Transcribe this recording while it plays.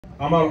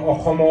আমাৰ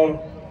অসমৰ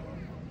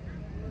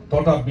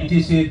তথা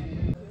বিটিসিৰ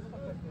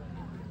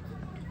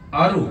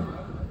আৰু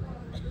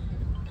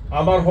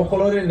আমাৰ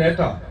সকলোৰে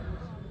নেতা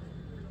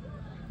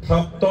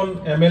প্ৰাক্তন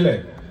এমএলএ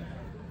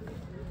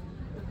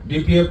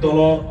বিপিএফ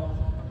দলৰ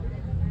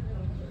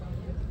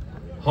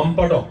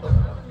সম্পাদক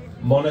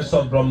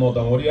মনেশ্বৰ ব্ৰহ্ম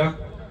ডাঙৰীয়া,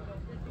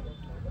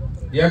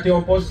 ইয়াতে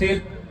উপস্থিত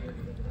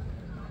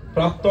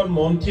প্ৰাক্তন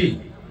মন্ত্ৰী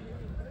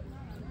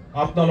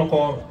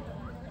আপোনালোকৰ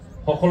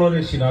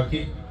সকলোৰে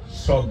চিনাকি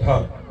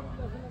শ্ৰদ্ধাৰ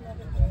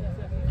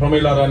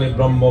প্ৰমীলা ৰাণী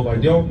ব্ৰহ্ম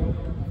বাইদেউ,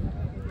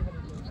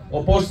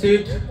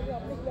 উপস্থিত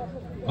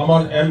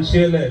আমাৰ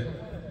এমচিএলএ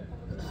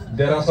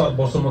দেৰাচাৰ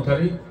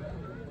বসুমতাৰী,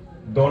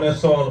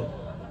 দনেশ্বৰ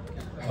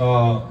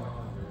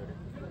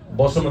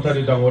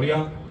বসুমতাৰী ডাঙৰীয়া,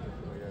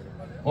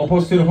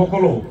 উপস্থিত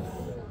সকলো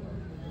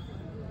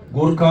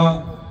গোৰ্খা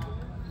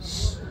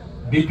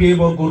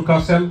বিপিএফৰ গোৰ্খা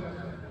সেল,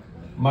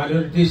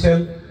 মাইনৰিটি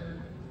সেল,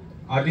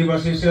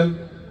 আদিবাসী cell,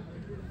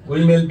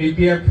 women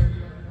BPF,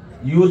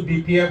 youth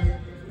BPF,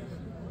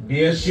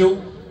 BSU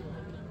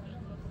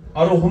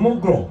আৰু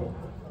সমগ্ৰ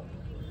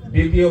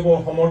বিপিএফৰ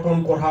সমৰ্থন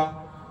কৰা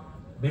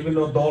বিভিন্ন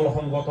দল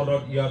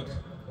সংগঠনৰ ইয়াত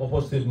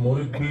উপস্থিত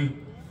মুৰব্বী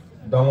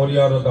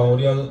ডাঙৰীয়া আৰু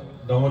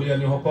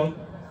ডাঙৰীয়ানীসকল,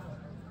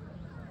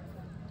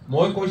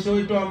 মই কৈছো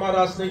এইটো আমাৰ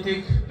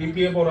ৰাজনৈতিক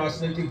বিপিএফৰ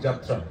ৰাজনৈতিক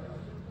যাত্ৰা।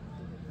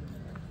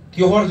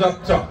 কিহৰ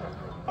যাত্ৰা?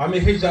 আমি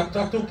সেই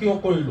যাত্ৰাটো কিয়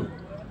কৰিলো?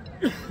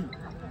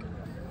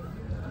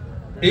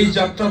 এই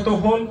যাত্ৰাটো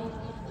হ'ল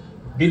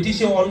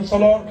বিটিসি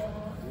অঞ্চলৰ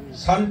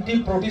শান্তি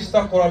প্ৰতিষ্ঠা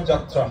কৰাৰ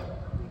যাত্ৰা।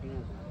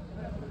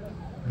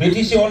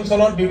 বিটিসি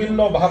অঞ্চলৰ বিভিন্ন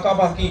ভাষা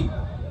ভাষী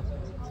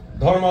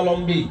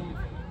ধৰ্মাৱলম্বী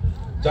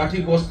জাতি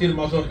গোষ্ঠীৰ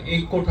মাজত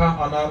ঐক্যতা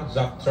আনাৰ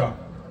যাত্ৰা।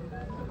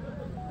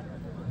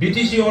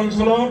 বিটিসি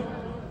অঞ্চলৰ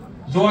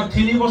যোৱা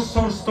 3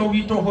 বছৰ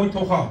স্থগিত হৈ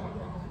থকা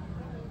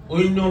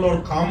উন্নয়নৰ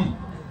কাম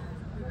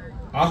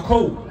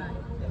আকৌ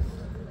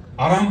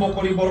আৰম্ভ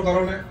কৰিবৰ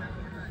কাৰণে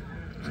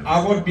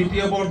আগত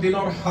বিপিএফৰ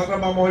দিনৰ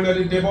হাগ্ৰামা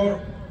মহিলাৰী দেৱৰ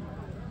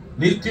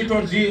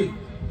নেতৃত্বৰ যি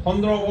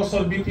 15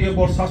 বছৰ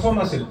বিপিএফৰ শাসন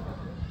আছিল,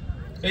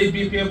 এই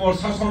বিপিএফৰ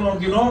শাসনৰ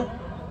দিনত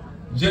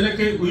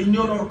যেনেকৈ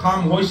উন্নয়নৰ কাম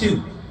হৈছিল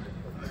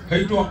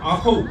সেইটো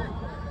আকৌ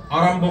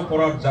আৰম্ভ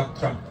কৰাৰ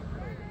যাত্ৰা।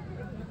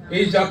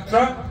 এই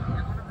যাত্ৰা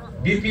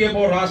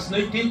বিপিএফৰ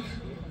ৰাজনৈতিক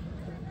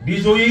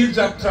বিজয়ীৰ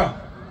যাত্ৰা।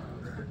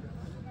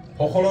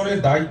 সকলোৰে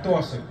দায়িত্ব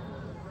আছে,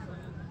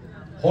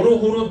 সৰু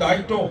সৰু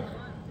দায়িত্ব,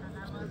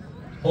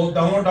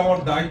 ডাঙৰ ডাঙৰ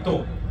দায়িত্ব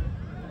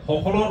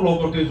সকলোৰ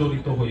লগতে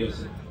জড়িত হৈ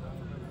আছে।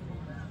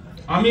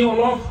 আমি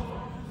অলপ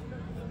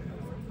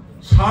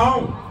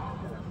চাওঁ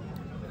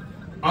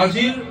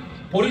আজিৰ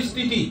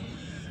পৰিস্থিতি,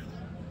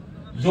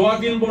 যোৱা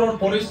দিনবোৰৰ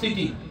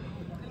পৰিস্থিতি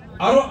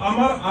আৰু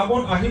আমাৰ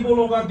আগত আহিব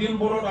লগা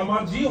দিনবোৰত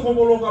আমাৰ যি হ'ব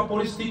লগা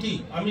পৰিস্থিতি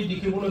আমি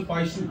দেখিবলৈ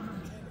পাইছো,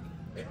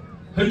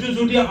 সেইটো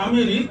যদি আমি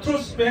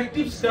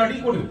ৰিট্ৰস্পেক্টিভ ষ্টাডি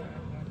কৰো,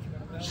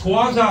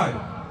 চোৱা যায়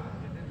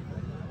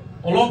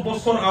অলপ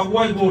বছৰ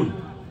আগুৱাই গ'ল,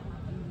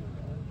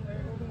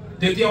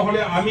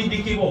 তেতিয়াহ'লে আমি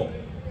দেখিব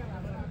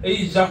এই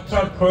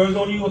যাত্ৰাৰ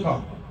প্ৰয়োজনীয়তা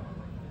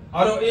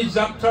আৰু এই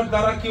যাত্ৰাৰ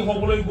দ্বাৰা কি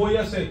হ'বলৈ গৈ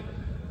আছে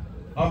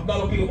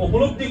আপোনালোকে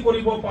উপলব্ধি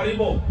কৰিব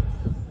পাৰিব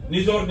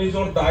নিজৰ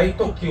নিজৰ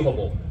দায়িত্ব কি হ'ব।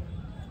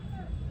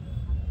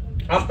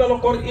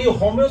 আপোনালোকৰ এই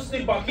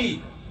সমষ্টিবাসী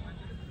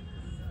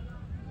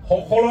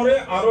সকলোৰে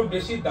আৰু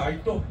বেছি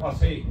দায়িত্ব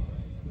আছে,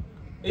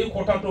 এই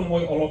কথাটো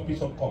মই অলপ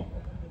পিছত কম।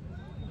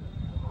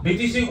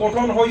 বিটিসি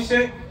গঠন হৈছে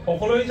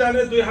সকলোৱে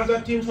জানে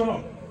 2003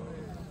 চনত।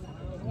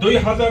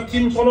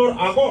 2003 চনৰ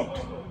আগত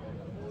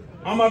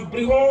আমাৰ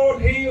বৃহৎ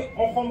সেই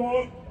অসমৰ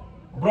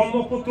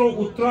ব্ৰহ্মপুত্ৰ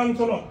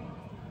উত্তৰাঞ্চলত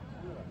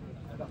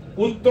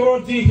উত্তৰত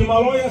যি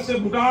হিমালয় আছে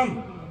ভূটান,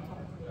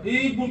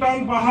 এই ভূটান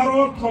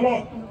পাহাৰৰ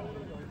তলত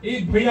এই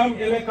ভৈয়াম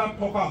এলেকাত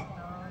থকা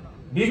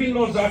বিভিন্ন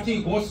জাতি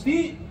গোষ্ঠী,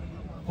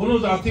 কোনো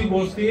জাতি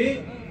গোষ্ঠী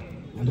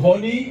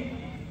ধনী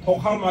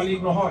থকাৰ মালিক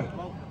নহয়,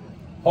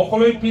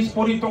 সকলোৱে পিছ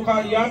পৰি থকা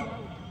ইয়াত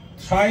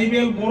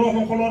ট্ৰাইবেল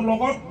বড়োসকলৰ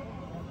লগত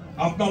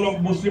আপোনালোক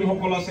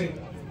মুছলিমসকল আছে,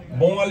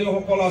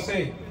 বঙালীসকল আছে,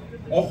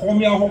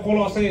 অসমীয়াসকল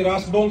আছে,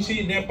 ৰাজবংশী,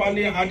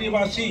 নেপালী,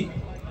 আদিবাসী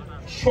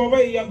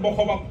সবেই ইয়াত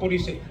বসবাস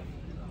কৰিছে।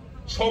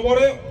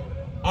 সবৰে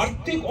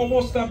আৰ্থিক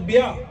অৱস্থা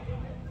বেয়া,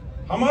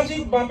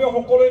 সামাজিকভাৱে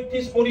সকলোৱে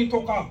পিছ পৰি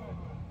থকা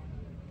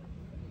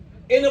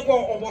এনেকুৱা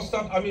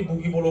অৱস্থাত আমি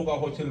ভুগিব লগা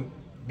হৈছিল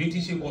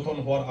বিটিসি গঠন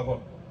হোৱাৰ আগত।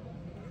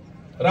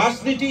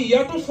 ৰাজনীতি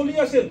ইয়াতো চলি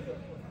আছিল,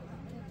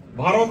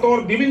 ভাৰতৰ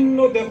বিভিন্ন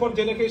দেশত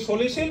যেনেকৈ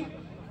চলিছিল,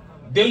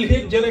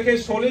 দিল্লীত যেনেকৈ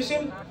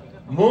চলিছিল,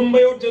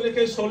 মুম্বাইত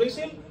যেনেকৈ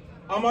চলিছিল,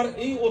 আমাৰ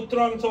এই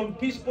উত্তৰাঞ্চল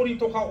পিছ পৰি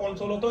থকা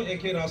অঞ্চলতো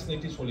একে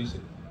ৰাজনীতি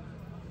চলিছিল।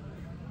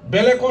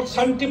 বেলেগত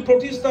শান্তি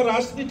প্ৰতিষ্ঠাৰ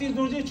ৰাজনীতি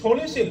যদি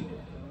চলিছিল,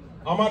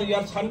 আমাৰ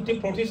ইয়াত শান্তি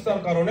প্ৰতিষ্ঠাৰ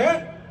কাৰণে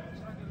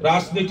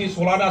ৰাজনীতি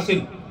চলা নাছিল।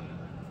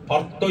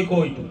 পাৰ্থক্য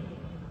এইটো।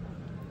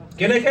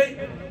 কেনেকৈ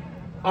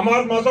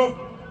আমাৰ মাজত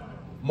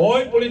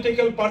মই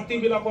পলিটিকেল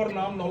পাৰ্টিবিলাকৰ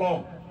নাম নলওঁ,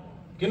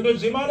 কিন্তু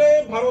যিমানে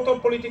ভাৰতৰ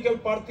পলিটিকেল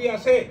পাৰ্টি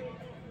আছে,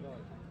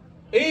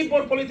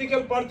 এইবোৰ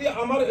পলিটিকেল পাৰ্টি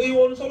আমাৰ এই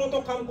অঞ্চলতো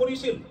কাম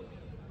কৰিছিল,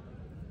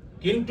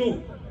 কিন্তু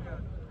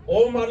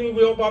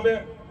অমানৱীয়ভাৱে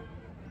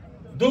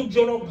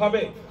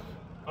দুখজনকভাৱে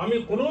আমি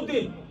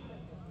কোনোদিন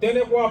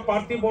তেনেকুৱা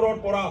পাৰ্টিবোৰৰ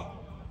পৰা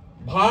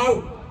ভাল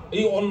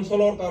এই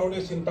অঞ্চলৰ কাৰণে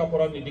চিন্তা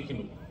কৰা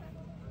নিদেখিলো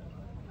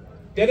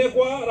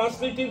তেনেকুৱা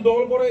ৰাজনৈতিক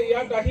দলবোৰে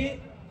ইয়াত আহি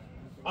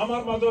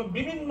আমাৰ মাজত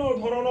বিভিন্ন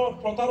ধৰণৰ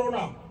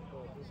প্ৰতাৰণা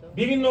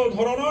বিভিন্ন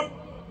ধৰণৰ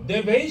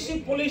দেভেইসি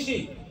পলিচি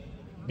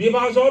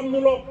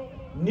বিভাজনমূলক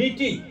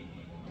নীতি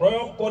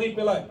প্ৰয়োগ কৰি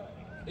পেলাই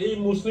এই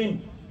মুছলিম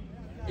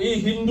এই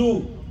হিন্দু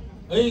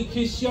এই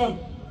খ্ৰীষ্টিয়ান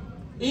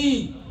এই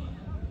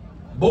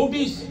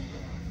বৌদ্ধিষ্ট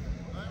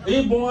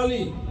এই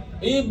বঙালী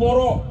এই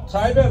বড়ো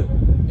ট্ৰাইবেল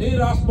এই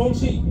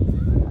ৰাজবংশী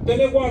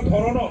তেনেকুৱা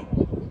ধৰণৰ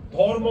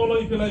ধৰ্ম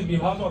লৈ পেলাই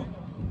বিভাজন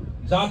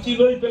জাতি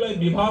লৈ পেলাই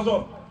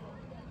বিভাজন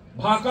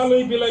ভাষা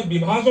লৈ পেলাই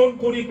বিভাজন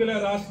কৰি পেলাই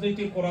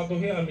ৰাজনীতি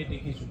কৰাটোহে আমি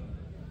দেখিছো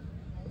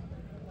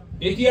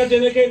এতিয়া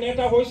যেনেকৈ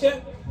নেতা হৈছে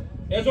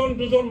এজন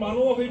দুজন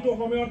মানুহ হয়তো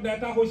সময়ত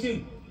নেতা হৈছিল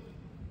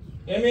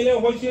এমএলএ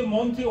হৈছিল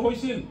মন্ত্ৰী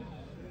হৈছিল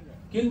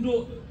কিন্তু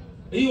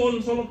এই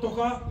অঞ্চলত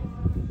থকা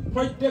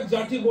প্ৰত্যেক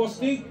জাতি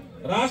গোষ্ঠীক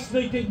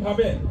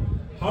ৰাজনৈতিকভাৱে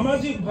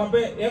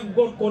সামাজিকভাৱে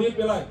একগোট কৰি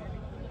পেলাই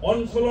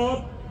অঞ্চলত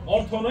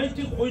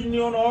অৰ্থনৈতিক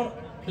উন্নয়নৰ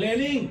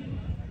প্লেনিং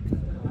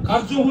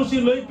কাৰ্যসূচী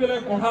লৈ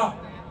পেলাই কৰা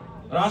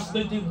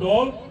ৰাজনৈতিক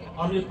দল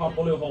আমি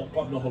পাবলৈ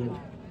সক্ষম নহলো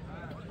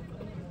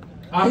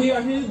আহি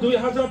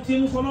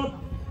 2003 চনত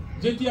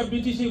যেতিয়া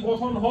বিটিসি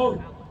গঠন হল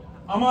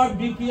আমাৰ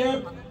বিপিএফ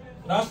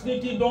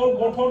ৰাজনৈতিক দল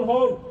গঠন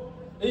হল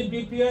এই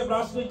বিপিএফ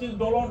ৰাজনৈতিক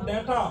দলৰ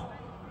নেতা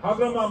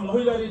হাগ্ৰামা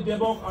মহিলাৰী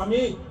দেৱক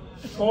আমি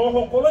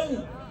সকলোৱে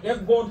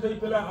একগোট হৈ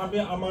পেলাই আমি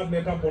আমাৰ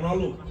নেতা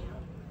বনালো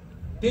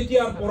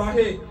তেতিয়াৰ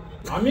পৰাহে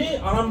আমি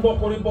আৰম্ভ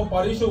কৰিব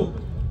পাৰিছো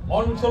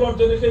অঞ্চলত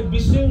যেনেকৈ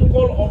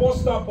বিশৃংখল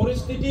অৱস্থা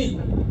পৰিস্থিতি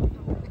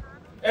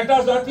এটা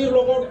জাতিৰ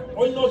লগত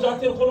অন্য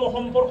জাতিৰ কোনো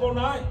সম্পৰ্ক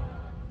নাই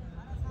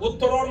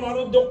উত্তৰৰ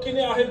মানুহ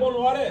দক্ষিণে আহিব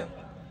নোৱাৰে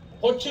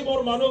পশ্চিমৰ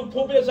মানুহ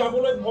পূবে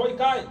যাবলৈ ভয়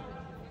খায়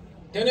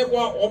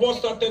তেনেকুৱা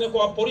অৱস্থা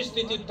তেনেকুৱা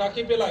পৰিস্থিতিত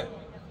থাকি পেলাই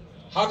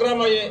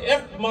হাগ্ৰামায়ে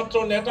একমাত্ৰ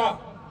নেতা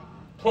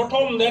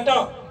প্ৰথম নেতা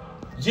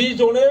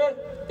যিজনে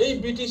এই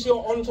বিটিসি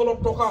অঞ্চলত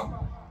থকা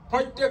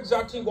প্ৰত্যেক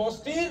জাতি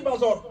গোষ্ঠীৰ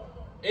মাজত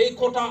এই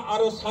কথা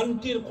আৰু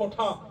শান্তিৰ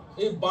কথা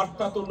এই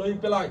বাৰ্তাটো লৈ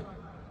পেলাই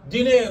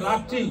দিনে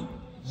ৰাতি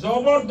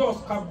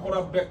জবৰদস্ত কাম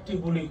কৰা ব্যক্তি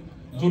বুলি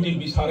যদি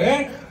বিচাৰে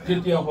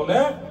তেতিয়াহ'লে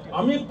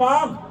আমি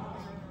পাম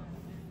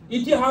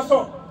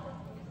ইতিহাসত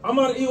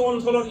আমাৰ এই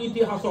অঞ্চলৰ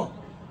ইতিহাসত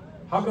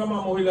হাগ্ৰামা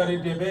মহিলাৰী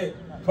দেৱে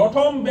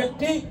প্ৰথম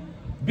ব্যক্তি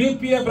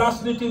বিপিএফ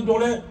ৰাজনৈতিক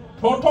দলে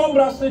প্ৰথম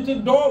ৰাজনৈতিক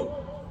দল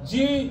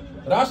যি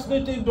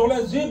ৰাজনৈতিক দলে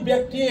যি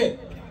ব্যক্তিয়ে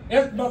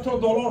একমাত্ৰ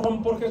দলৰ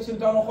সম্পৰ্কে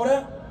চিন্তা নকৰে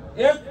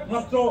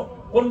একমাত্ৰ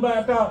কোনোবা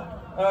এটা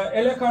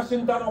এলেকাৰ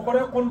চিন্তা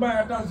নকৰে কোনোবা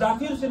এটা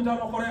জাতিৰ চিন্তা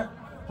নকৰে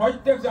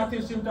প্ৰত্যেক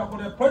জাতিৰ চিন্তা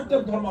কৰে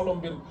প্ৰত্যেক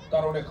ধৰ্মাৱলম্বীৰ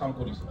কাৰণে কাম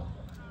কৰিছে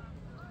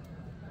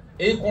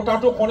এই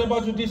কথাটো কোনোবা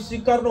যদি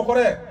স্বীকাৰ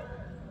নকৰে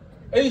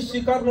এই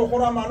স্বীকাৰ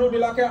নকৰা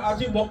মানুহবিলাকে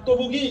আজি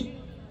ভক্তভোগী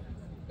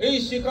এই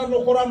স্বীকাৰ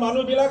নকৰা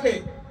মানুহবিলাকে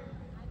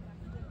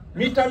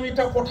মিঠা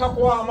মিঠা কথা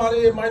কোৱা আমাৰ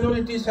এই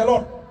মাইনৰিটি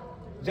সেলত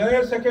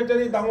জেনেৰেল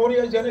সেক্ৰেটাৰী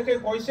ডাঙৰীয়াই যেনেকৈ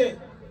কৈছে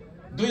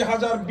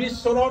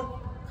 2020 চনত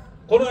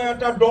কোনো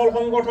এটা দল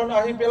সংগঠন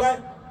আহি পেলাই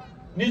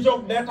নিজক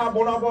নেতা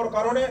বনাবৰ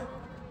কাৰণে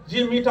যি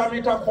মিঠা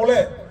মিঠা ক'লে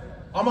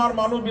আমাৰ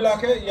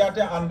মানুহবিলাকে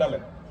ইয়াতে আন্দালে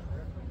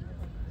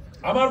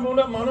আমাৰ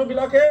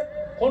মানুহবিলাকে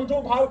কোনটো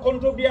ভাল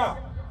কোনটো বিয়া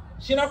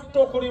চিনাক্ত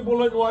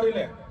কৰিবলৈ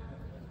নোৱাৰিলে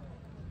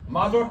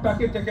মাজত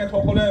তাকি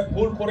তেখেতসকলে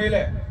ভুল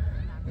কৰিলে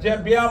যে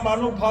বিয়া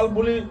মানুহ ভাল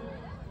বুলি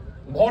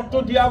ভোটটো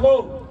দিয়া গ'ল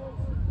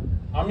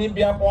আমি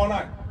বিয়া পোৱা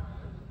নাই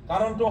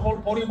কাৰণটো হ'ল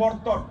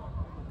পৰিৱৰ্তন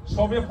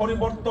সবে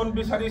পৰিৱৰ্তন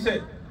বিচাৰিছে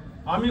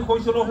আমি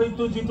কৈছিলোঁ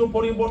হয়তো যিটো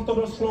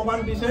পৰিৱৰ্তনৰ শ্লোগান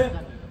দিছে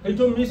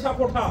সেইটো মিছা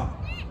কথা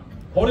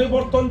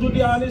পৰিৱৰ্তন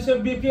যদি আনিছে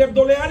বিপিএফ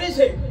দলে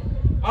আনিছে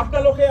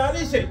আপোনালোকে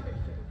আনিছে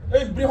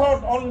এই বৃহৎ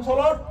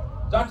অঞ্চলত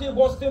জাতি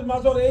গোষ্ঠীৰ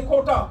মাজৰ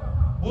একতা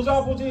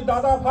বুজাবুজি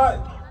দাদা ভাই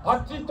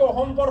ভাতৃত্ব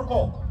সম্পৰ্ক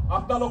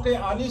আপোনালোকে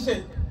আনিছে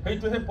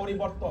সেইটোহে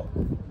পৰিৱৰ্তন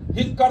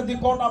শিক্ষাৰ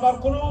দিশত আমাৰ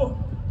কোনো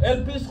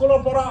এলপি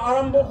স্কুলৰ পৰা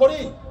আৰম্ভ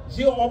কৰি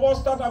যি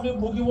অৱস্থাত আমি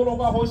ভুগিব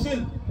লগা হৈছিল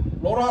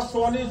ল'ৰা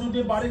ছোৱালী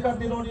যদি বাৰিষাৰ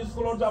দিনত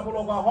স্কুলত যাব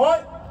লগা হয়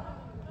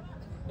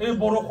এই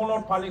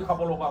বৰষুণত পানী খাব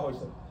লগা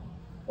হৈছে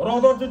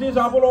ৰ'দত যদি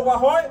যাব লগা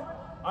হয়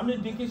আমি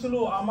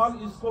দেখিছিলোঁ আমাৰ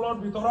স্কুলৰ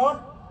ভিতৰত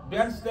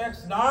বেঞ্চ ডেস্ক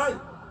নাই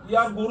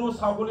ইয়াৰ গৰু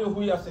ছাগলী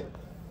শুই আছে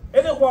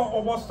এনেকুৱা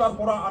অৱস্থাৰ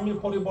পৰা আমি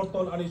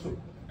পৰিৱৰ্তন আনিছোঁ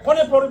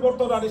কোনে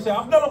পৰিৱৰ্তন আনিছে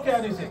আপোনালোকে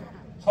আনিছে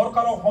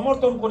চৰকাৰক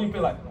সমৰ্থন কৰি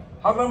পেলাই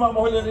হাগ্ৰামা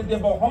মহিলাৰী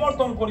দেৱক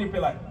সমৰ্থন কৰি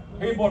পেলাই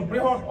এইবোৰ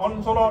বৃহৎ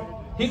অঞ্চলত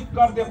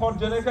শিক্ষাৰ দেশত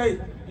যেনেকৈ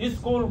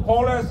স্কুল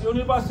কলেজ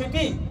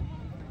ইউনিভাৰ্চিটি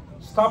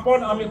স্থাপন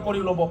আমি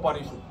কৰি ল'ব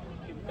পাৰিছোঁ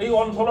এই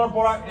অঞ্চলৰ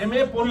পৰা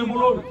MA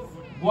পঢ়িবলৈ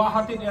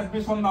গুৱাহাটীত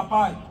এডমিশ্যন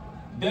নাপায়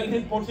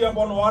দিল্লীত পঠিয়াব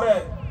নোৱাৰে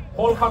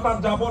কলকাতাত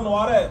যাব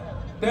নোৱাৰে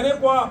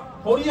তেনেকুৱা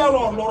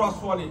পৰিয়ালৰ ল'ৰা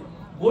ছোৱালী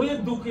গৰীব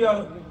দুখীয়াৰ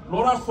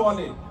ল'ৰা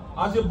ছোৱালী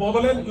আজি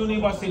বড়োলেণ্ড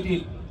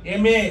ইউনিভাৰ্চিটিত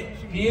MA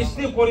PhD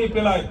কৰি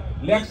পেলাই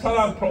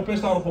লেকচাৰাৰ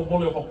প্ৰফেচাৰ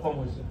হ'বলৈ সক্ষম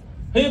হৈছে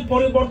সেই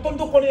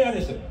পৰিৱৰ্তনটো কোনে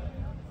আনিছে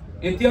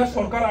এতিয়া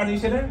চৰকাৰ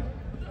আনিছেনে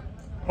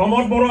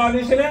প্ৰমোদ বড়ো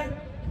আনিছেনে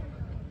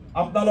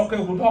আপোনালোকে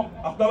সোধক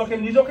আপোনালোকে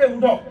নিজকে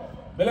সোধক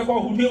বেলেগক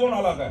সুধিব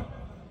নালাগে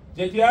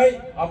যেতিয়াই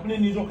আপুনি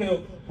নিজকে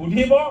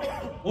সুধিব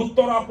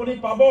উত্তৰ আপুনি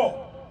পাব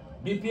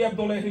বিপিএফ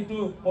দলে সেইটো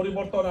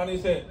পৰিৱৰ্তন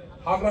আনিছে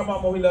হাগ্ৰামা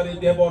মহিলাৰী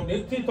দেৱৰ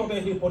নেতৃত্বতে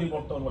সেই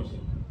পৰিৱৰ্তন হৈছে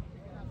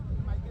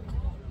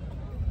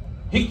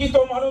শিক্ষিত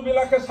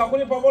মানুহবিলাকে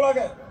চাকৰি পাব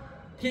লাগে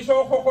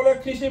কৃষকসকলে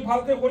কৃষি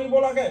ভালকে কৰিব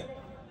লাগে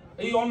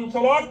এই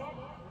অঞ্চলত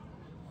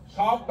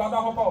সব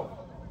দাদাসকল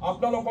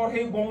আপোনালোকৰ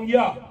সেই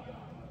গংগিয়া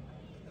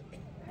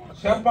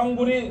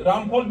শেৰপাংগুৰি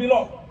ৰামফল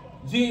বিলত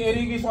যি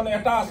এৰিগেশ্যন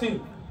এটা আছিল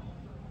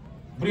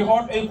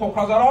বৃহৎ এই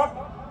কোকৰাঝাৰত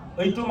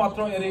এইটো মাত্ৰ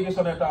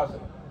এৰিগেশ্যন এটা আছে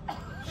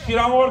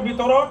চিৰাঙৰ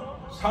ভিতৰত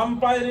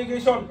চাম্পা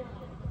এৰিগেশ্যন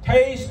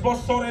 23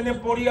 বছৰ এনে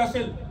পৰি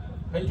আছিল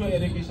সেইটো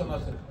এৰিগেশ্যন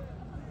আছে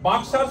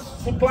বাক্সাৰ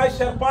শুক্লাই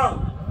শেৰপাং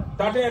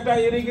তাতে এটা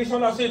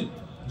এৰিগেশ্যন আছিল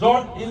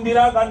য'ত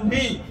ইন্দিৰা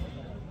গান্ধী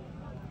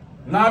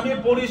নামি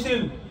পৰিছিল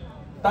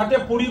তাতে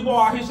পৰিব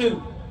আহিছিল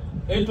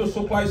এইটো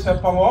শুক্লাই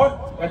শেৰপাঙত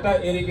এটা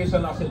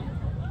এৰিগেশ্যন আছিল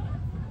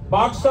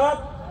বাক্সাৰ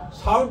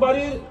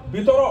শালবাৰীৰ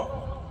ভিতৰত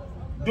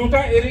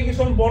দুটা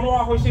এৰিগেশ্যন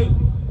বনোৱা হৈছিল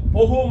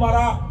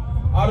পহুমাৰা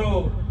আৰু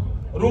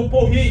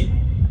ৰূপহী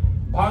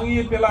ভাঙি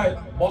পেলাই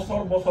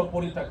বছৰ বছৰ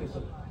পৰি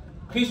থাকিছিল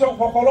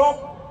কৃষকসকলক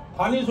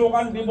পানী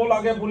যোগান দিব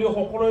লাগে বুলি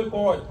সকলোৱে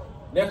কয়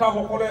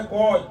নেতাসকলে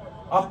কয়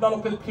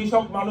আপোনালোকে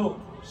কৃষক মানুহ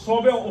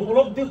সবে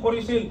উপলব্ধি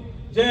কৰিছিল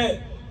যে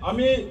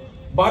আমি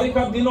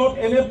বাৰিষা দিনত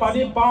এনে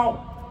পানী পাওঁ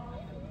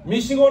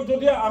মিচিঙত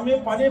যদি আমি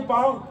পানী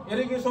পাওঁ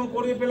ইৰিগেশ্যন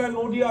কৰি পেলাই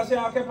নদী আছে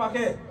আশে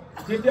পাশে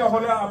তেতিয়া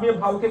হলে আমি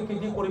ভালকে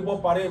খেতি কৰিব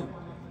পাৰিম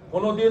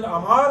কোনোদিন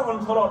আমাৰ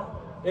অঞ্চলত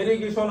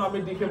ইৰিগেশ্যন আমি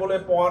দেখিবলৈ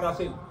পোৱা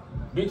নাছিল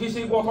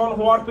বিটিসি গঠন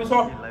হোৱাৰ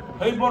পিছত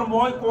সেইবোৰ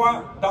মই কোৱা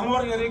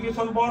ডাঙৰ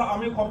ইৰিগেশ্যনবোৰ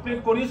আমি কমপ্লিট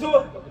কৰিছো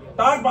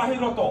তাৰ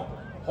বাহিৰত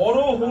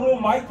সৰু সৰু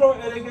মাইক্ৰ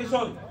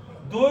ইৰিগেশ্যন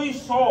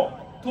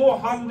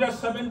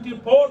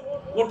 274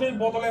 কোটি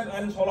বদলেন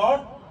অঞ্চলত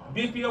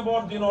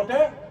বিপিএফৰ দিনতে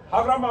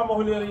হাগ্ৰামা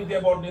মহিলাৰী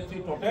দেৱৰ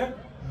নেতৃত্বতে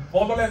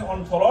বদলেন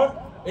অঞ্চলত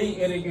এই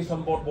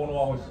ইৰিগেশ্যনবোৰ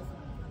বনোৱা হৈছে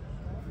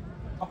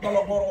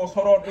আপোনালোকৰ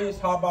ওচৰত এই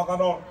চাহ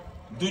বাগানৰ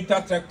দুইটা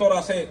ট্ৰেক্টৰ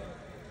আছে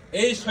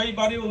এই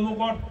ছয়বাৰী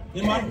উমুকত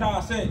ইমানটা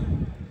আছে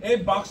এই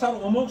বাক্সাৰ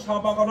উমুক চাহ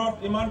বাগানত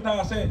ইমানটা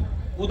আছে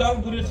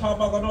উদালগুৰিৰ চাহ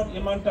বাগানত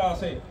ইমানটা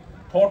আছে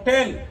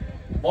টোটেল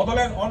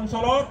বদলেন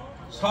অঞ্চলত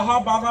চাহ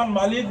বাগান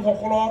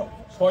মালিকসকলৰ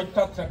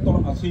 6টা ট্ৰেক্টৰ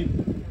আছিল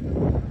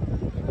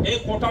এই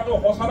কোটাটো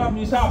হসাৰা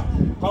মিছা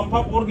কাম্পা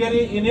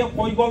বৰগয়াৰী এনে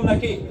কৈ গল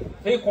নাকি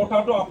সেই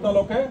কোটাটো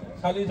আপোনালোকে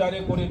চালি জাৰি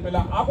কৰি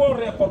পেলাই আগৰ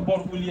ৰেকৰ্ডবোৰ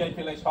উলিয়াই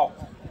পেলাই চাওক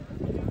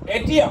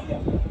এতিয়া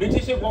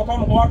বিটিসি গঠন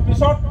হোৱাৰ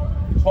পিছত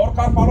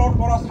সৰকাৰ ফালৰ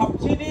পৰা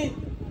সাবসিডি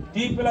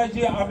দি পেলাই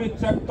যে আমি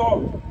ট্ৰেক্টৰ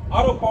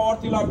আৰু পাৱাৰ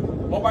টিলাৰ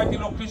লগাই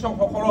দিলো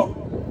কৃষকসকলক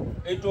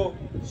এইটো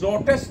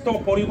যথেষ্ট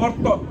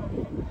পৰিৱৰ্তন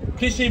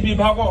কৃষি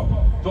বিভাগৰ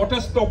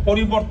যথেষ্ট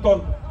পৰিৱৰ্তন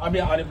আমি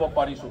আনিব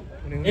পাৰিছো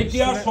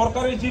এতিয়া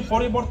সৰকাৰে যি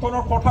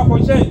পৰিৱৰ্তনৰ কথা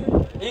কৈছে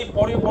এই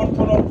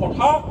পৰিৱৰ্তনৰ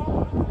কথা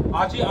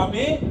আজি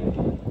আমি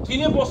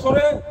 3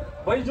 বছৰে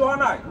হৈ যোৱা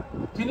নাই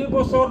 3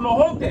 বছৰ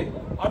নহওঁতে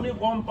আমি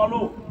গম পালো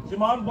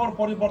যিমান বৰ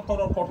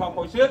পৰিৱৰ্তনৰ কথা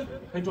কৈছিল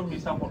সেইটো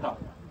মিছা কথা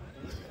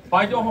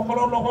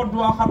বাইদেউসকলৰ লগত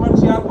দুআষাৰমান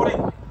শ্বেয়াৰ কৰে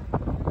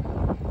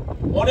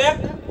অনেক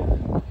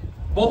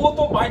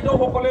বহুতো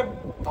বাইদেউসকলে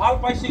ভাল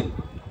পাইছিল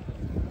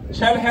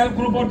সেল হেল্প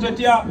গ্ৰুপৰ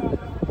যেতিয়া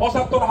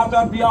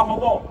 ৭৫,০০০ দিয়া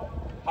হ'ব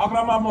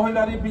হাগ্ৰামা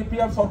মহিলাৰী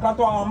বিপিএফ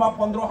চৰকাৰটো আমাক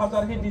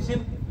 ১৫,০০০ হি দিছিল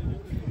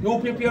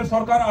ইউপিপিএল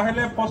চৰকাৰ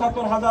আহিলে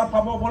 ৭৫,০০০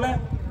 পাব বলে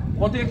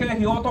গতিকে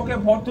সিহঁতকে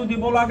ভোটটো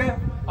দিব লাগে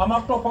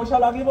আমাকতো পইচা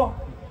লাগিব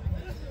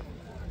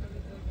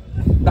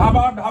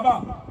ধাবা ধাবা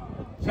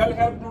সেল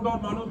হেল্প গ্ৰুপৰ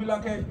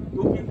মানুহবিলাকে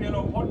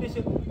ইউপিপিএলক ভোট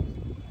দিছিল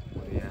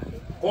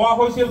কোৱা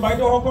হৈছিল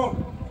বাইদেউসকল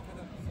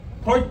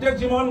প্ৰত্যেক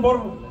যিমানবোৰ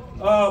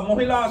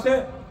মহিলা আছে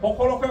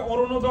সকলোকে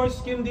অৰুণোদয়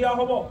স্কিম দিয়া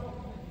হ'ব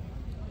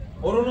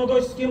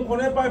অৰুণোদয় স্কিম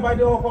কোনে পায়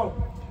বাইদেউসকল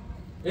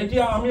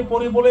এতিয়া আমি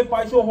পঢ়িবলৈ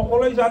পাইছো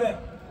সকলোৱে জানে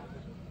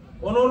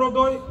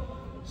অৰুণোদয়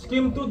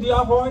স্কিমটো দিয়া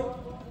হয়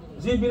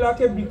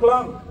যিবিলাকে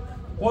বিকলাং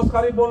খোজ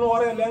কাঢ়িব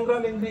নোৱাৰে লেংৰা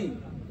লেংৰি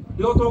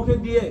সিহঁতকে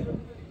দিয়ে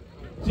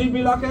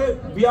যিবিলাকে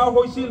বিয়া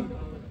হৈছিল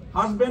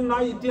হাজবেণ্ড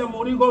নাই এতিয়া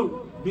মৰি গ'ল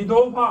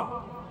বিধৱা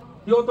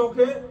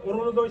সিহঁতকে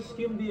অৰুণোদয়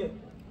স্কিম দিয়ে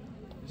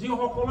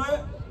যিসকলে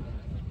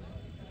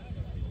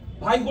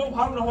ভাগ্য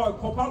ভাল নহয়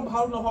কপাল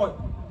ভাল নহয়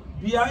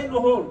বিয়াই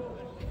নহল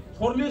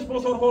 40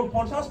 বছৰ হল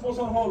 50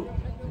 বছৰ হল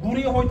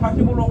বুঢ়ী হৈ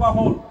থাকিব লগা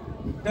হল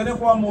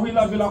তেনেকুৱা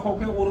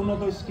মহিলাবিলাককে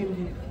অৰুণোদয় স্কিম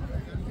দিয়ে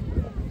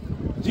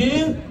যি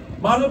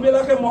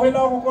মানুহবিলাকে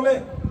মহিলাসকলে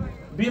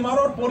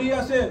বিমাৰত পৰি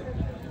আছে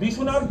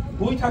বিছনাত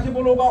শুই থাকিব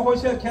লগা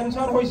হৈছে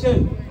কেঞ্চাৰ হৈছে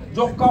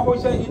যক্কা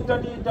হৈছে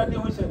ইত্যাদি ইত্যাদি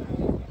হৈছে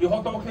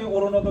ইহঁতকে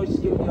অৰুণোদয়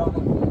স্কিম দিয়া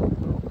হয়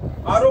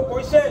আৰু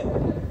কৈছে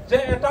যে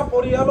এটা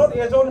পৰিয়ালত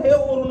এজনহে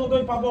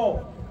অৰুণোদয় পাব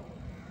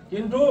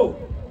কিন্তু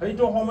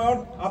এইটো সময়ত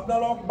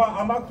আপোনালোক বা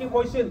আমাক কি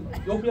কৈছিল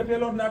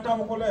ইউপিপিএলৰ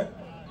নেতাসকলে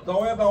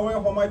গাঁৱে গাঁৱে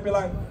সোমাই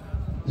পেলাই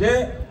যে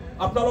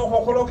আপোনালোক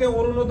সকলোকে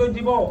অৰুণোদয়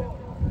দিব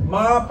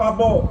মা পাব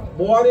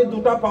বোৱাৰী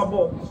দুটা পাব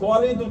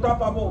ছোৱালী দুটা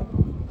পাব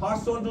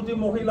 5জন যদি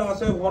মহিলা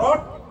আছে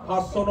ঘৰত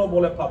 5জন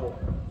বলে পাব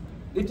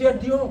এতিয়া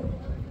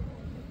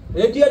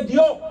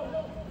দিয়ক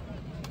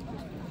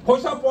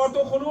পইচা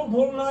পোৱাটো কোনো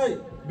ভুল নাই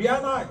বিয়া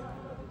নাই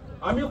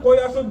আমি কৈ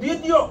আছো দি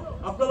দিয়ক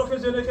আপোনালোকে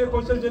যেনেকৈ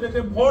কৈছিল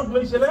যেনেকৈ ভোট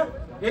লৈছিলে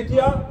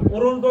এতিয়া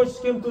অৰুণোদয়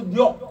স্কিমটো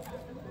দিয়ক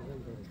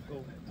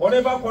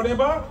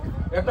কোনেবা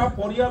এটা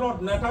পৰিয়ালৰ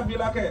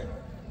নেতাবিলাকে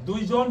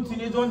 2জন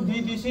 3জন দি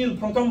দিছিল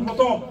প্ৰথম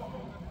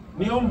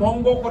নিয়ম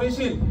ভংগ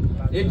কৰিছিল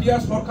এতিয়া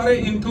চৰকাৰে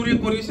ইনকুইৰি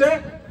কৰিছে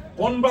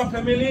কোনবা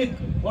ফ্যামিলি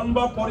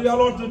কোনবা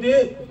পৰিয়ালৰ যদি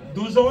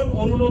 2জন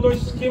অৰুণোদয়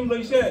স্কিম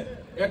লৈছে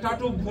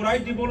এটাটো ঘূৰাই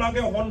দিব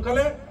লাগে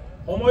হনকালে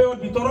সময়ৰ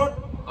ভিতৰত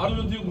আৰু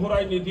যদি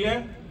ঘূৰাই নিদিয়ে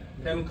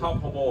হেনখাপ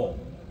হ'ব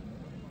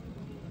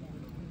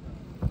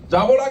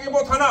যাব লাগিব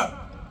থানাত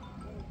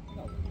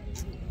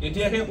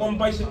এতিয়া হে কম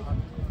পাইছে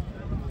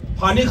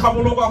পানী খাব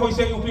লগা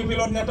হৈছে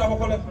ইউপিপিলৰ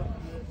নেতাসকলে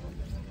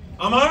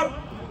আমাৰ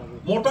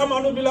মোটা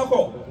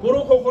মানুহবিলাকো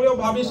পুৰুষসকলেও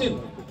ভাবিছিল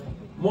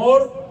মোৰ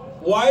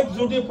ওয়াইফ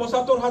যদি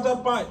 ৭৫,০০০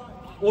 পায়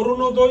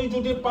অৰুণোদয়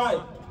যদি পায়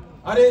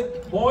আৰে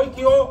মই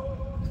কিয়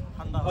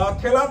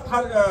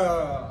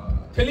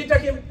ঠেলি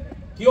থাকিম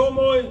কিয়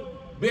মই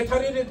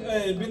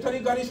বেটাৰী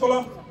গাড়ী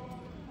চলাম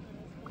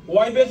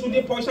ওয়াইফে যদি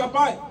পইচা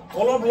পায়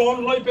অলপ লোন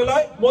লৈ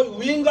পেলাই মই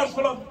উইঙ্গার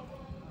চলাম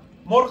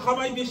মোৰ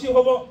খামাই বেছি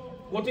হ'ব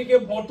গতিকে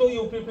ভোটটো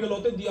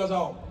ইউপিপিএলতে দিয়া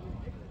যাও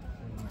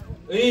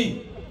এই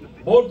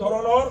বহুত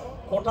ধৰণৰ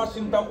কথা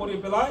চিন্তা কৰি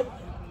পেলাই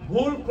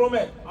ভুল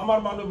ক্ৰমে আমাৰ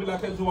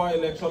মানুহবিলাকে যোৱা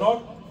ইলেকশ্যনত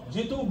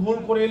যেটো ভুল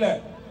কৰিলে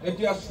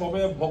এতিয়া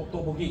সবে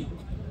ভক্তভোগী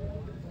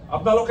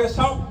আপোনালোকে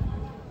চাওক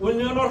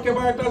উন্নয়নৰ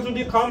কেবা এটা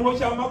যদি কাম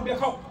হৈছে আমাক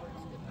দেখাওক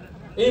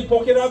এই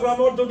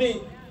ফকিৰাগ্ৰামত যদি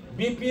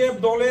বিপিএফ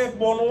দলে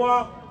বনোৱা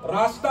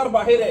ৰাস্তাৰ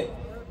বাহিৰে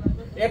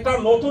এটা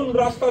নতুন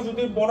ৰাস্তা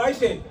যদি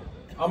বনাইছে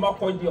আমাক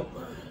কৈ দিয়ক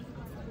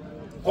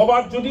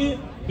কবাত যদি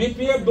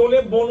বিপিএফ দলে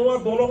বনোৱা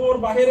দলঙৰ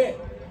বাহিৰে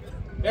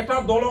এটা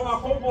দলং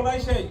আকৌ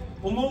বনাইছে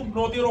উমুক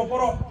নদীৰ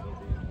ওপৰত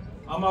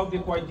আমাক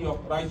দেখুৱাই দিয়ক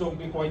ৰাইজক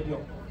দেখুৱাই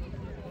দিয়ক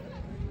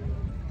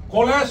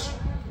কলেজ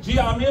যি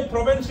আমি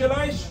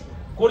প্ৰভিন্সিয়েলাইজ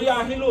কৰি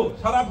আহিলো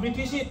সাৰা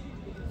বিটিসি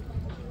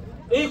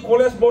এই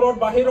কলেজ বোৰৰ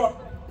বাহিৰত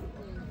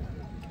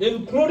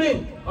ইনক্লুডিং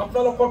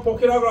আপোনালোকৰ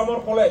ফকিৰাগ্ৰামৰ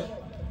কলেজ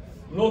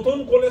নতুন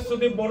কলেজ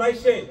যদি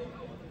বনাইছে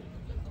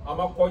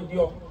আমাক কৈ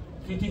দিয়ক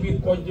পৃথিৱীত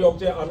কৈ দিয়ক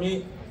যে আমি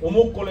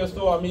উমুক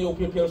কলেজটো আমি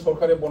ইউপিপিএল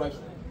চৰকাৰে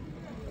বনাইছো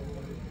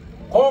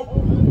হক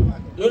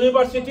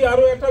ইউনিভাৰ্সিটি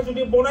আৰু এটা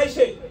যদি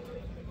বনাইছে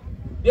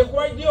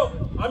দেখুৱাই দিয়ক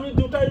আমি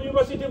দুটা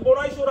ইউনিভাৰ্সিটি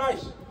বনাইছো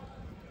ৰাইজ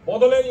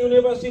বদলেন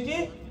ইউনিভাৰ্সিটি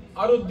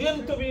আৰু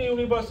দিনটবি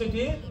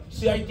ইউনিভাৰ্সিটি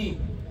সিআইটি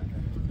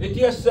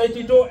এতিয়া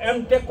সিআইটি তো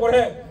এমটেক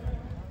কৰে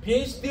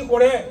পিএইচডি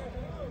কৰে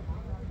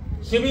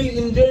সিভিল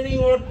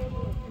ইঞ্জিনিয়াৰিংত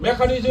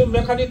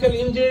মেকানিক্যাল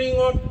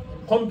ইঞ্জিনিয়াৰিংত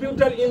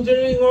কম্পিউটাৰ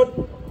ইঞ্জিনিয়াৰিংত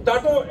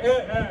তাতো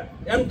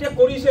এমটেক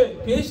কৰিছে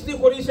পিএইচডি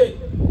কৰিছে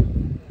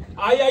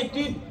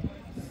আইআইটি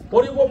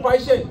পঢ়িব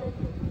পাইছে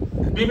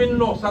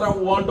বিভিন্ন সাৰা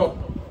ওয়াৰ্ল্ডত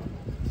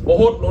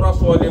বহুত লৰা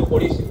ছোৱালী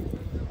কৰিছে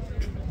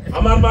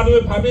আমাৰ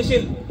মানুহে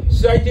ভাবিছিল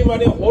সিআইটি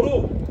মানে সৰু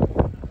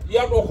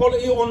ইয়াত অকল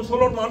এই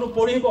অঞ্চলৰ মানুহ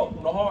পঢ়িব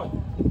নহয়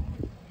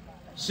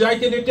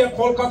সিআইটিত এতিয়া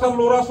কলকাতাৰ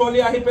লৰা ছোৱালী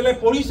আহি পেলাই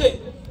পঢ়িছে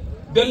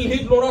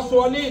দিল্লীত লৰা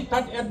ছোৱালী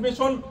তাত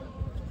এডমিশন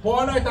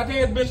পোৱা নাই তাতে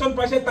এডমিশন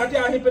পাইছে তাতে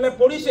আহি পেলাই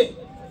পঢ়িছে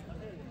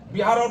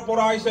বিহাৰৰ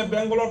পৰা আহিছে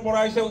বেংগলৰ পৰা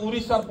আহিছে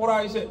উৰিষ্যাৰ পৰা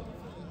আহিছে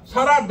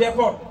সাৰা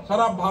দেশত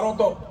সাৰা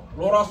ভাৰতত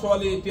লৰা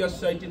ছোৱালী এতিয়া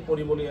সিআইটিত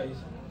পঢ়িবলৈ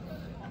আহিছে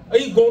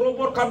এই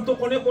গৌৰৱৰ কামটো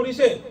কোনে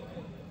কৰিছে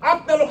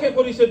আপোনালোকে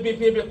কৰিছে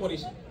বিপিএফে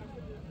কৰিছে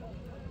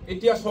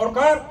এতিয়া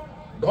সৰকাৰ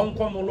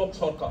ধ্বংসমূলক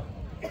সৰকাৰ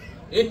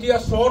এতিয়া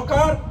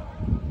সৰকাৰ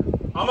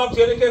আমাক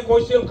যেনেকে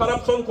কৈছিল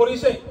কাৰাপশন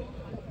কৰিছে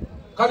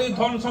খালি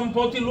ধন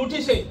সম্পত্তি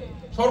লুটিছে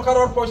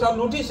সৰকাৰেৰ পয়সা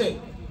লুটিছে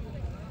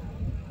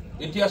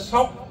এতিয়া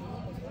সব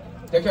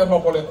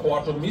তেখেতসকলে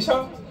খোৱাটো মিছা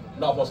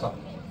না বসা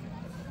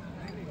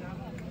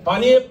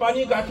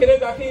পানী গাখীৰে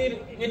গাখীৰ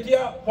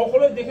এতিয়া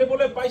সকলোৱে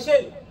দেখিবলৈ পাইছে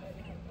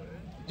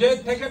যে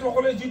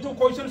তেখেতসকলে যেটো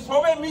কৈছিল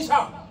সবে মিছা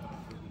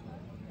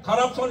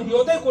কাৰাপশন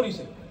হিয়তে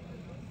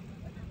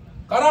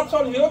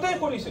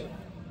কৰিছে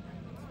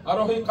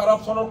আৰু সেই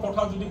কাৰাপশনৰ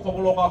কথা যদি ক'ব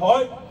লগা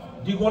হয়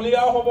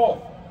দিগলীয়া হ'ব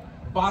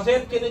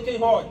বাজেট কেনেকৈ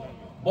হয়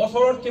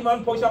বছৰত কিমান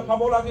পইচা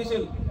পাব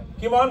লাগিছিল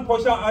কিমান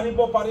পইচা আনিব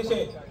পাৰিছে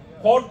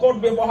ক'ত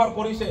ব্যৱহাৰ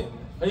কৰিছে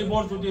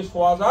এইবোৰ যদি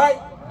চোৱা যায়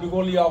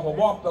দিগলীয়া হ'ব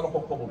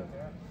আপোনালোকক ক'ব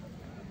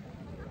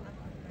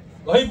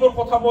এইবোৰ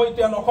কথা মই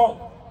এতিয়া নকওঁ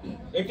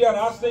এতিয়া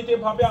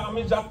ৰাজনৈতিকভাৱে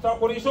আমি যাত্ৰা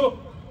কৰিছো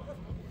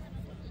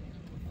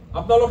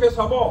আপোনালোকে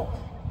চাব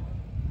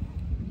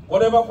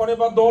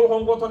কোনেবা দল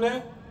সংগঠনে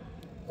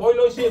কৈ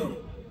লৈছিল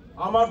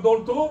আমাৰ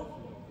দলটো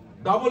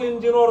ডাবল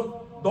ইঞ্জিনৰ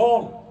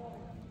দল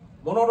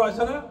মনত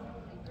আছে না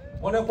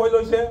মনে কৈ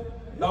লৈছে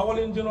ডাবল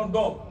ইঞ্জিনৰ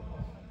দল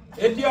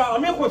এতিয়া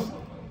আমি কৈছো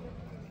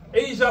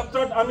এই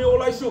যাত্ৰাত আমি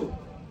ওলাইছো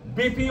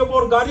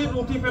বিপিএফৰ গাড়ীত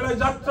উঠি পেলাই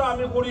যাত্ৰা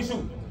আমি কৰিছো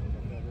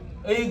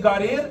এই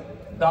গাড়ীৰ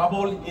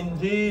ডাবল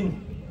ইঞ্জিন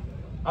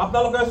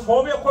আপোনালোকে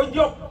সবে কৈ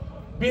দিয়ক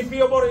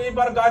বিপিএফৰ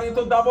এইবাৰ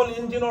গাড়ীটো ডাবল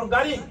ইঞ্জিনৰ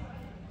গাড়ী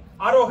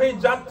আৰু সেই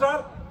যাত্ৰাৰ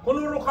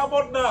কোনো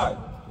ৰখাবত নাই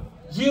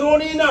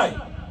জিৰণি নাই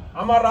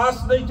আমাৰ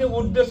ৰাজনৈতিক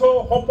উদ্দেশ্য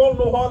সফল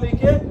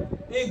নোহোৱালৈকে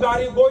এই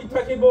গাড়ী গৈ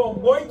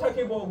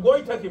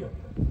থাকিব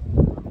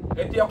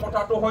এতিয়া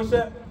কথাটো হৈছে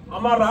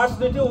আমাৰ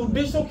ৰাজনৈতিক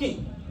উদ্দেশ্য কি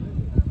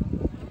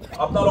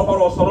আপোনালোকৰ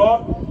ওচৰত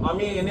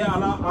আমি এনে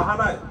আহা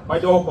নাই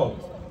বাইদেউসকল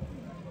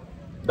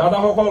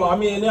দাদাসকল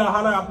আমি এনে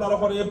আহা নাই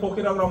আপোনালোকৰ এই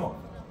ফকিৰাগ্ৰামত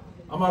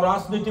আমাৰ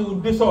ৰাজনীতিক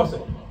উদ্দেশ্য আছে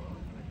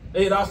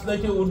এই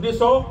ৰাজনৈতিক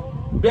উদ্দেশ্য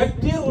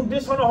ব্যক্তিৰ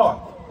উদ্দেশ্য নহয়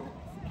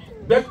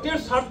ব্যক্তিৰ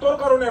স্বাৰ্থৰ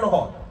কাৰণে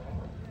নহয়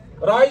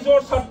ৰাইজৰ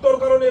স্বাৰ্থৰ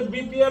কাৰণে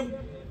বিপিএফ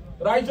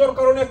ৰাইজৰ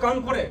কাৰণে কাম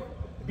কৰে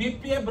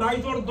বিপিএফ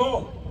ৰাইজৰ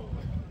দল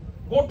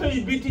গোটেই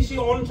বিটিসি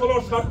অঞ্চলৰ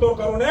স্বাৰ্থৰ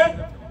কাৰণে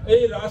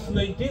এই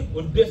ৰাজনৈতিক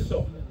উদ্দেশ্য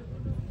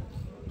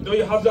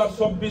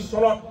 2024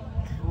 চনত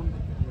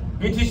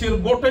বিটিসিৰ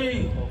গোটেই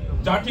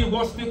জাতি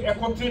গোষ্ঠীক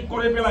একত্ৰিত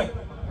কৰি পেলাই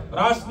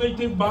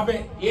ৰাজনৈতিকভাৱে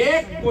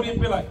এক কৰি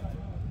পেলাই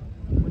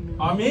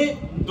আমি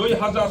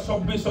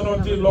 2024 চনৰ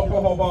যে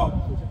লোকসভা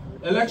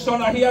ইলেকশন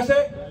আহি আছে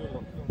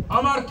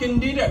আমাৰ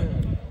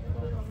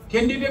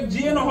ক্যান্ডিডেট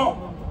যিয়ে নহওক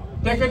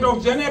তেখেতক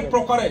যেনে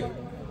প্ৰকাৰে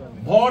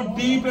ভোট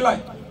দি পেলাই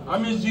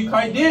আমি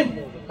জিকাই দিম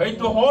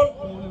সেইটো হল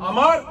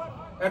আমাৰ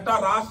এটা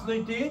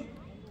ৰাজনৈতিক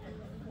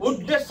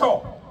উদ্দেশ্য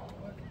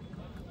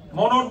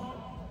মনত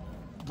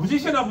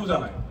বুজিছে না বুজা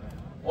নাই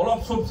অলপ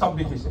চুপ চাপ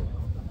দেখিছে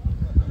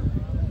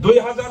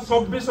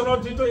 2024 চনত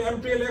যেটো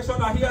এমপি ইলেকশন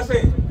আহি আছে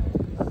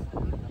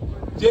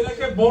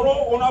যেনেকে বড়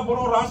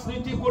অনাবড়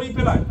ৰাজনীতি কৰি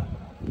পেলাই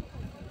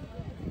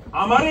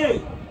আমাৰে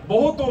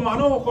বহুত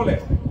মানুহসকলে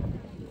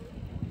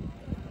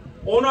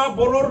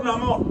অনাবড়ৰ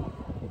নামত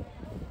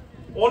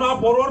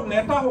অনাবড়ৰ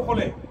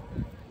নেতাসকলে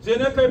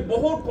যেনেকে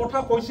বহুত কথা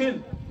কৈছিল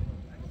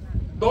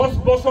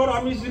 10 বছৰ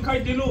আমি জিকাই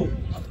দিলু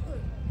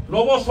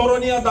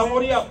নৱচৰণীয়া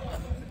ডাঙৰীয়া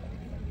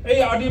এই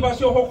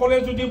আদিবাসীসকলে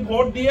যদি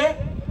ভোট দিয়ে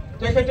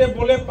তেখেতে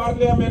বলে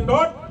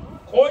পাৰ্লিয়ামেন্টত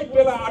কৈ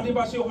পেলা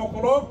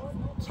আদিবাসীসকলক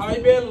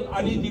ট্ৰাইবেল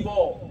আনি দিব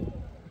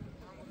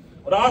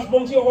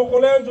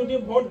ৰাজবংশীসকলে যদি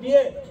ভোট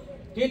দিয়ে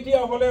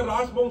তেতিয়া হলে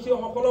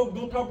ৰাজবংশীসকলক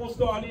দুটা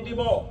বস্তু আনি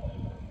দিব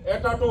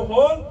এটাটো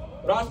হল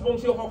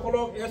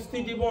ৰাজবংশীসকলক এসটি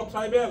দিব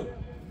ট্ৰাইবেল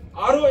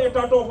আৰু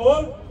এটাটো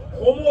হল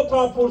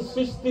সমতাপুৰ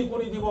সৃষ্টি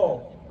কৰি দিব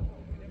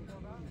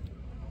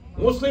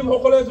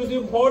মুসলিমসকলে যদি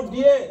ভোট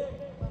দিয়ে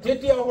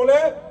তেতিয়া হলে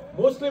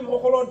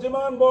মুসলিমসকলৰ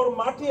যিমান বৰ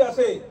মাটি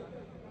আছে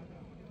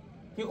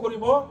কি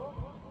কৰিব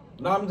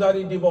নাম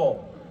জাৰি দিব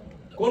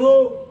কোনো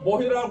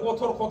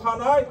বহিৰাগতৰ কথা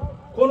নাই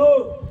কোনো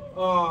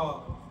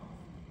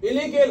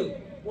ইলিগেল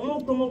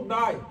উমুক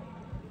নাই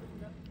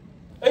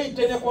এই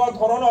তেনেকুৱা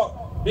ধৰণৰ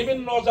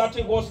বিভিন্ন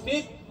জাতি গোষ্ঠী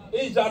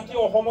এই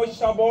জাতীয়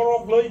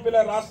সমস্যাবোৰক লৈ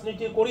পেলাই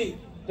ৰাজনীতি কৰি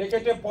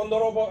তেখেতে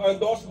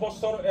 10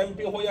 বছৰ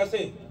এমপি হৈ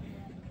আছে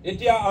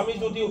এতিয়া আমি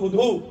যদি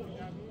হুধু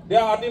দে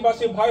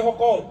আদিবাসী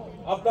ভাইসকল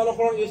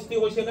আপোনালোকৰ এসটি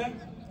হৈছে নে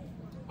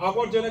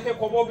আগৰ যেনেকে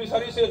ক'ব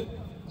বিচাৰিছিল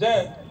যে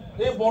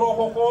এই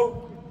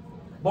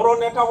বড়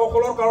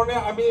নেতাসকলৰ কাৰণে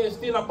আমি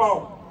এসটি নাপাওঁ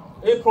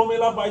এই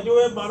প্ৰমিলা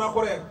বাইদেৱে মানা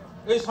কৰে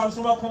এই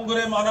সানসুমা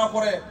খুংগুৰে মানা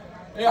কৰে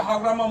এই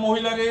হাগ্ৰামা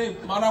মহিলাৰে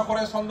মানা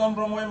কৰে চন্দন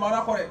ব্ৰহ্মই মানা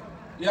কৰে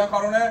ইয়াৰ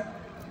কাৰণে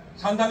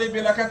সান্থালী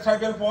বিলাকে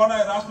ট্ৰাইবেল পোৱা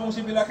নাই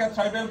ৰাজবংশী বিলাকে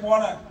ট্ৰাইবেল পোৱা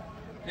নাই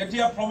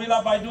এতিয়া প্ৰমিলা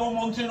বাইদেউ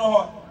মন্ত্ৰী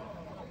নহয়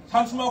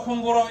সানসুমা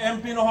খুংগুৰ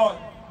এমপি নহয়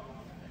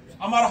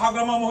আমাৰ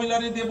হাগ্ৰামা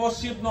মহিলাৰে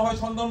দেৱশীত নহয়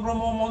চন্দন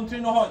ব্ৰহ্ম মন্ত্ৰী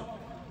নহয়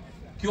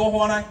কিয়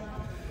হোৱা নাই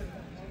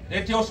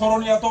এতিয়াও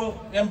চৰণীয়াতো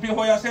এমপি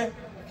হৈ আছে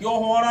কিয়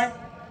হোৱা নাই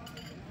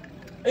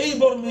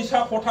এইবোৰ মিছা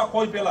কথা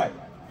কৈ পেলাই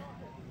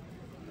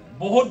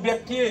বহুত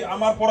ব্যক্তিয়ে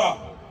আমাৰ পৰা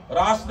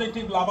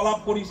ৰাজনৈতিক লাভালাভ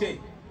কৰিছে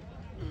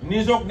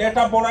নিজক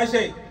নেতা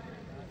বনাইছে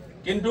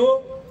কিন্তু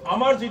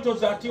আমাৰ যেটো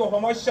জাতীয়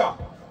সমস্যা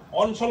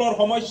অঞ্চলৰ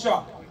সমস্যা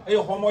এই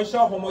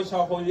সমস্যা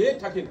হৈয়ে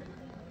থাকিল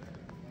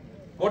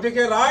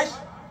গতিকে ৰাইজ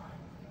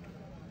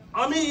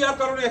আমি ইয়াৰ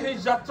কাৰণে এই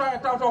যাত্ৰা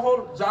এটা হল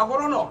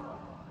জাগৰণ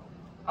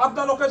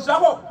আপোনালোকে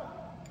যাব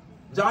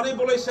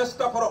জানিবলৈ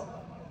চেষ্টা কৰক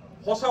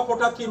সঁচা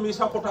কথা কি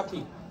মিছা কথা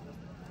কি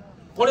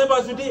কোনোবা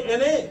যদি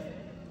এনে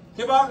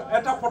কিবা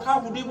এটা কথা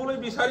সুধিবলৈ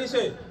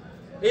বিচাৰিছে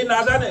এই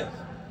নাজানে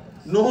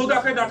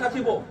নুহুদাকে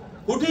নাথাকিব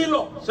সুধিল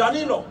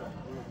জানিল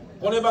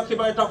কোনোবা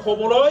কিবা এটা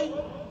ক'বলৈ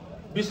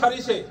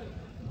বিচাৰিছে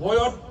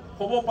ভয়ত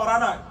ক'ব পৰা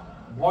নাই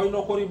ভয়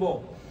নকৰিব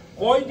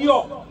কৈ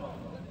দিয়ক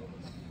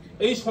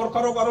এই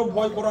সরকারক আরো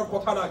ভয় করার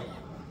কথা নাই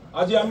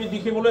আজি আমি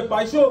দেখিবলৈ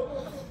পাইছো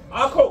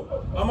আখো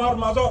আমার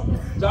মাজত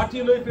জাতি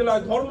লৈ পেলাই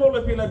ধর্ম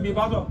লৈ পেলাই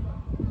বিভাজন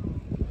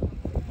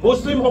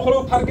মুসলিম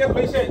সকলক টার্গেট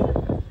হৈছে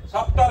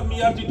সাপ্তার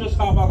মিয়ার যেটো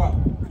চাহ বাগান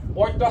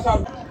অত্যাচার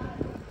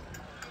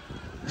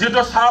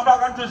যেটো চাহ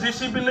বাগানটো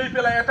জেসিবি লৈ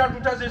পেলাই এটা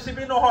দুটা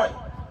জেসিবি নহয়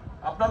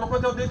আপোনালোকে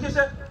তো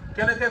দেখিছে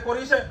কেনেকে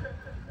কৰিছে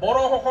বড়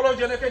সকল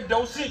যেনেকে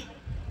দেউসি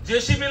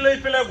জেসিবি লৈ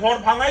পেলাই ঘৰ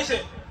ভাঙাইছে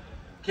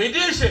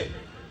খেদিছে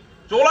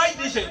জ্বলাই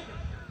দিছে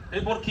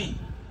এইবোৰ কি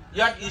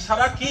ইয়াক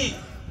ইশাৰা কি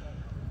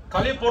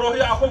কালি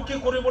পৰহি আকৌ কি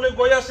কৰিবলৈ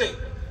গৈ আছে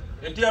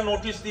এতিয়া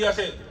নোটিস দি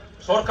আছে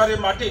সৰকাৰি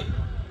মাটি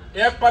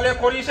এক পালে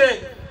কৰিছে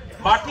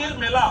মাটিৰ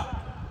মেলা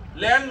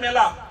ল্যান্ড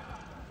মেলা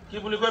কি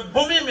বুলি কয়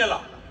ভূমি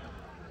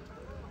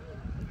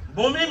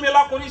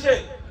মেলা কৰিছে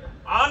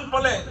আন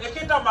পালে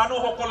একেটা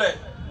মানুহসকলে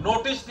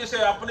নোটিস দিছে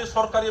আপুনি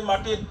সৰকাৰি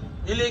মাটিত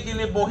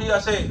ইলিগেলি বহি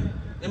আছে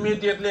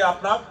ইমিডিয়েটলি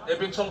আপোনাক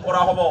এভিকশন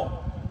কৰা হ'ব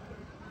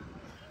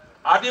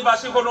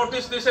আদিবাসীক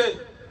নোটিস দিছে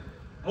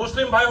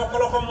মুসলিম ভাই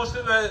সকলক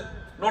মুসলিম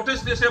নোটিস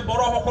দিছে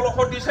বড় সকলক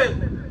দিছে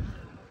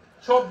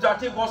সব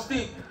জাতি গোষ্ঠী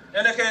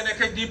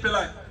এনেকে দি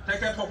পেলাই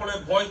তেখেতসকলে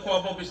ভয়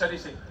খুৱাব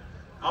বিচাৰিছে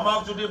আমাক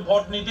যদি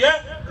ভোট নিদিয়ে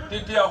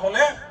তেতিয়া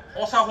হলে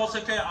সঁচা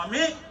সঁচিকে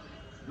আমি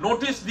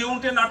নোটিছ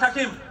দিওঁতে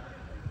নাথাকিম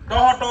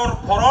তহঁতৰ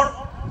ঘৰৰ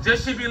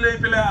জেচিবি লৈ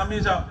পেলাই আমি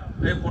যাম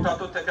এই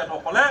কথাটো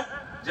তেখেতসকলে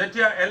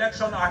যেতিয়া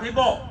ইলেকশ্যন আহিব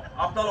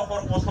আপোনালোকৰ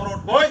ওচৰত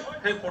গৈ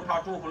সেই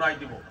কথাটো শুনাই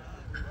দিব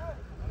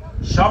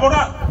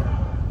সাৱধান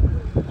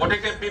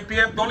গতিকে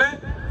বিপিএফ দলে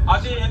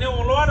আজি এনে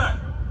ওলোৱা নাই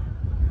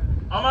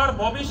আমাৰ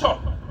ভৱিষ্যত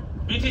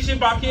বিটিসি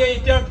বাকিয়ে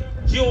এতিয়া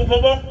যি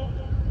উপভোগ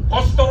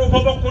কষ্টৰ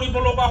উপভোগ কৰিব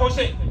লগা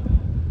হৈছে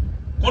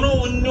কোনো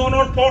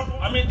উন্নয়নৰ পথ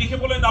আমি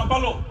দেখিবলৈ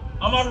নাপালো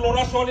আমাৰ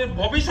ল'ৰা ছোৱালীৰ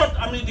ভৱিষ্যত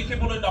আমি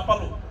দেখিবলৈ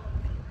নাপালো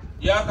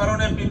ইয়াৰ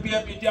কাৰণে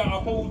বিপিএফ এতিয়া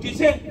আকৌ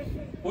উঠিছে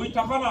হৈ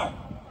থকা নাই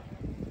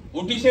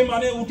উঠিছে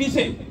মানে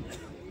উঠিছে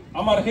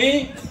আমাৰ সেই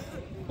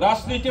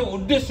ৰাজনীতিৰ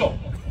উদ্দেশ্য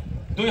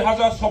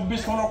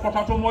 2024 চনৰ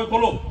কথাটো মই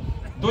কলো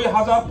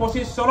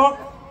 2025 চনত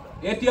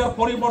এতিয়াৰ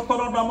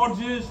পৰিৱৰ্তনৰ নামত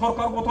যি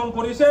চৰকাৰ গঠন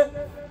কৰিছে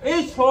এই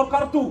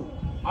চৰকাৰটো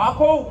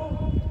আকৌ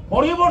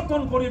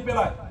পৰিৱৰ্তন কৰি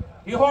পেলাই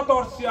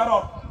ইহঁতৰ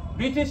চিয়াৰত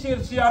বিটিসিৰ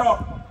চিয়াৰত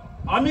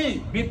আমি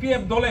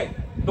বিপিএফ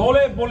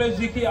দলে বলে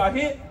জিকি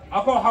আহি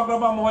আকৌ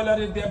হাগ্ৰামা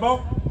মহিলাৰী দেৱক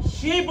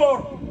শিৱ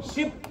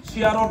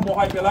চিয়াৰত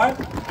বহাই পেলাই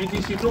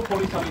বিটিসিটো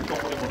পৰিচালিত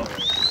কৰিব লাগে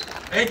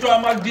এইটো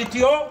আমাৰ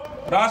দ্বিতীয়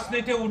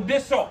ৰাজনীতিৰ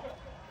উদ্দেশ্য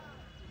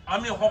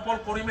আমি সফল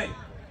কৰিমেই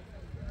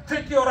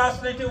তৃতীয়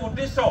ৰাজনীতিৰ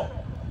উদ্দেশ্য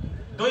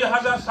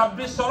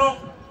 2026 চনত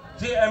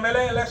যি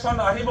এমএলএ ইলেকশ্যন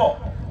আহিব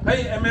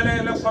সেই এমএলএ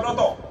ইলেকশ্যনত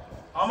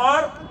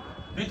আমাৰ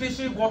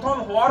বিটিসি গঠন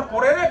হোৱাৰ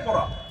পৰেৰে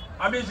পৰা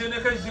আমি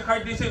যেনেকৈ জিকাই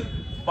দিছিল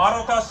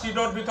 12টা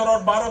সিটৰ ভিতৰত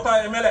 12টা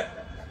এমএলএ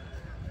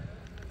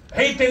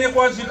সেই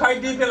তেনেকুৱা জিকাই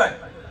দি পেলাই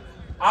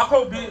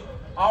আকৌ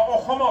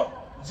অসমত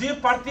যি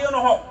পাৰ্টিয়ে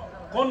নহওক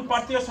কোন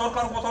পাৰ্টিয়ে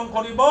চৰকাৰ গঠন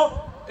কৰিব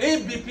এই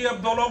বিপিএফ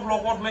দলক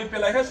লগত লৈ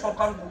পেলাইহে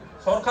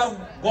চৰকাৰ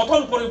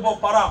গঠন কৰিব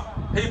পাৰা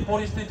সেই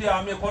পৰিস্থিতি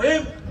আমি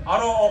কৰিম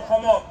আৰু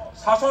অসমত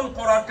শাসন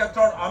কৰাৰ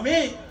ক্ষেত্ৰত আমি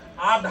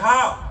আধা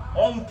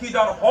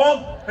অংশীদাৰ হ'ম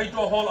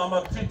সেইটো হ'ল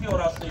আমাৰ তৃতীয়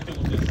ৰাজনীতিক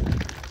উদ্দেশ্য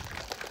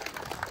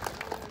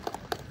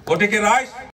গতিকে ৰাইজ